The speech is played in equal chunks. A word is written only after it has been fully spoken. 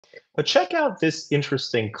But check out this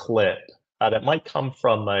interesting clip that might come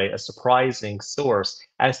from a surprising source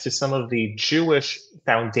as to some of the Jewish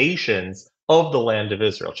foundations of the land of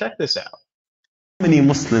Israel. Check this out. Many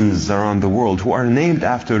Muslims around the world who are named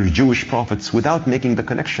after Jewish prophets without making the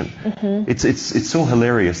connection. It's so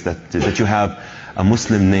hilarious that you have a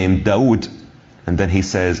Muslim named Dawood, and then he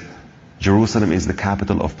says Jerusalem is the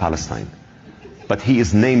capital of Palestine. But he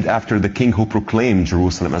is named after the king who proclaimed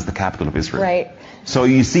Jerusalem as the capital of Israel. Right. So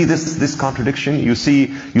you see this contradiction. You see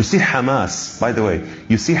Hamas. By the way,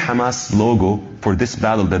 you see Hamas logo for this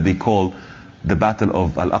battle that they call the Battle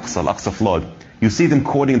of Al-Aqsa flood. You see them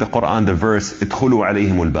quoting the Quran, the verse "Idkhulu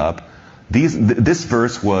alayhim al-bab." This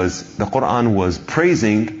verse was, the Quran was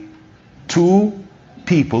praising two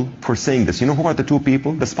people for saying this. You know who are the two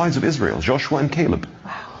people? The spies of Israel, Joshua and Caleb.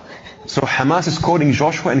 So Hamas is quoting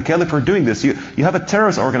Joshua and Caleb for doing this. You have a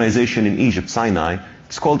terrorist organization in Egypt, Sinai.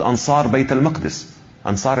 It's called Ansar Bayt al-Maqdis.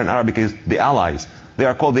 Ansar in Arabic is the allies. They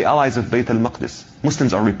are called the allies of Bayt al-Maqdis.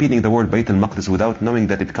 Muslims are repeating the word Bayt al-Maqdis without knowing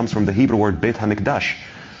that it comes from the Hebrew word Beit HaMikdash.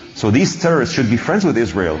 So these terrorists should be friends with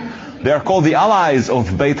Israel. They are called the allies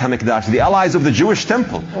of Beit HaMikdash, the allies of the Jewish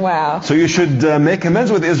temple. Wow. So you should make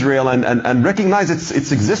amends with Israel and recognize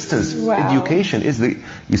its existence. Wow. Education is the...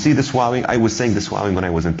 You see this wowing? I was saying this wowing when I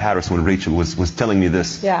was in Paris when Rachel was telling me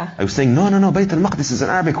this. Yeah. I was saying, no, Beit al-Maqdis is an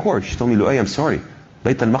Arabic word. She told me, Loay, I'm sorry.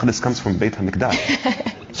 Beit al-Maqdis comes from Beit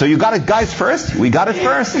HaMikdash. So you got it, guys, first? We got it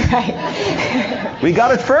first. Right. We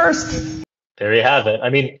got it first. There you have it. I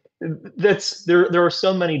mean, there are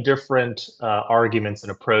so many different arguments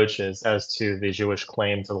and approaches as to the Jewish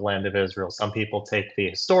claim to the land of Israel. Some people take the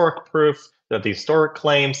historic proof, the historic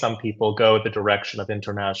claim. Some people go the direction of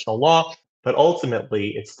international law. But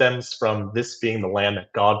ultimately, it stems from this being the land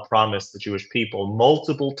that God promised the Jewish people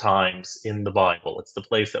multiple times in the Bible. It's the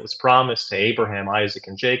place that was promised to Abraham, Isaac,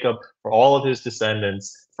 and Jacob for all of his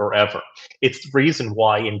descendants forever. It's the reason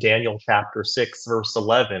why in Daniel chapter 6, verse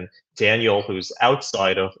 11, Daniel, who's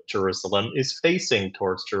outside of Jerusalem, is facing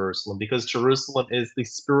towards Jerusalem because Jerusalem is the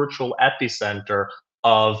spiritual epicenter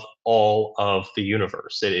of all of the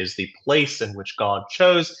universe. It is the place in which God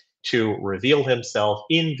chose to reveal himself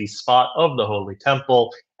in the spot of the Holy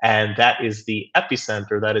Temple. And that is the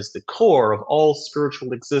epicenter, that is the core of all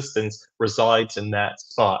spiritual existence resides in that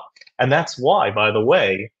spot. And that's why, by the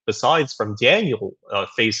way, besides from Daniel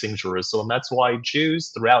facing Jerusalem, that's why Jews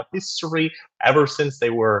throughout history, ever since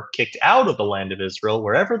they were kicked out of the land of Israel,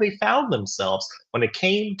 wherever they found themselves, when it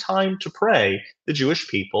came time to pray, the Jewish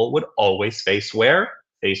people would always face where?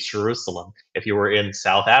 Face Jerusalem. If you were in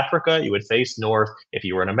South Africa, you would face north. If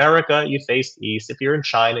you were in America, you faced east. If you're in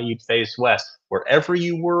China, you'd face west. Wherever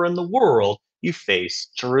you were in the world, you face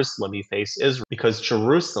Jerusalem, you face Israel, because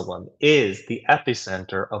Jerusalem is the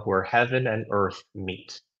epicenter of where heaven and earth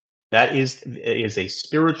meet. It is a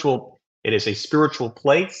spiritual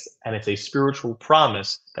place, and it's a spiritual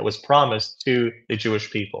promise that was promised to the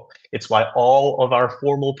Jewish people. It's why all of our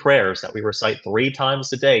formal prayers that we recite 3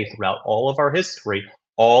 times a day throughout all of our history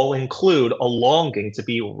all include a longing to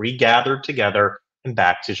be regathered together and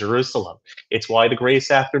back to Jerusalem. It's why the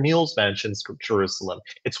grace after meals mentions Jerusalem.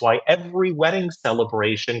 It's why every wedding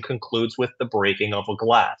celebration concludes with the breaking of a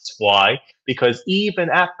glass. Why? Because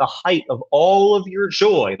even at the height of all of your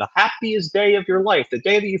joy, the happiest day of your life, the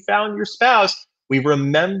day that you found your spouse, we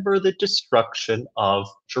remember the destruction of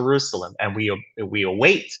Jerusalem, and we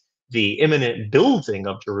await the imminent building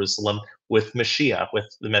of Jerusalem with Mashiach, with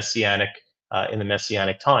the Messianic in the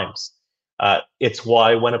Messianic times. It's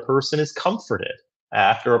why when a person is comforted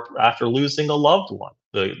after losing a loved one,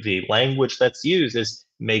 the language that's used is,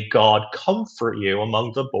 may God comfort you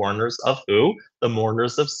among the mourners of who? The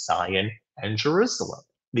mourners of Zion and Jerusalem.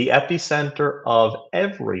 The epicenter of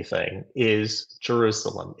everything is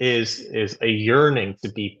Jerusalem, is a yearning to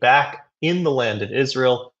be back in the land of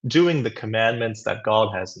Israel, doing the commandments that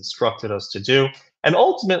God has instructed us to do. And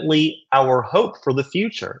ultimately, our hope for the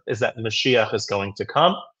future is that Mashiach is going to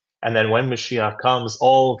come. And then when Mashiach comes,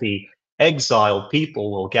 all the exiled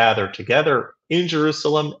people will gather together in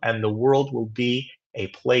Jerusalem, and the world will be a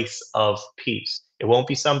place of peace. It won't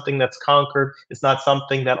be something that's conquered. It's not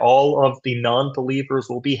something that all of the non-believers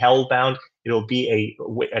will be hellbound. It'll be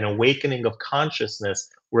an awakening of consciousness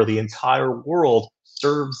where the entire world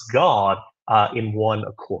serves God in one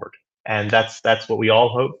accord. And that's what we all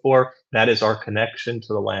hope for. That is our connection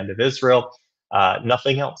to the land of Israel.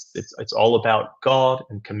 Nothing else. It's all about God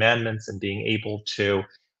and commandments and being able to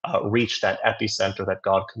reach that epicenter that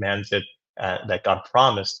God commanded, that God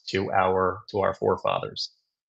promised to our forefathers.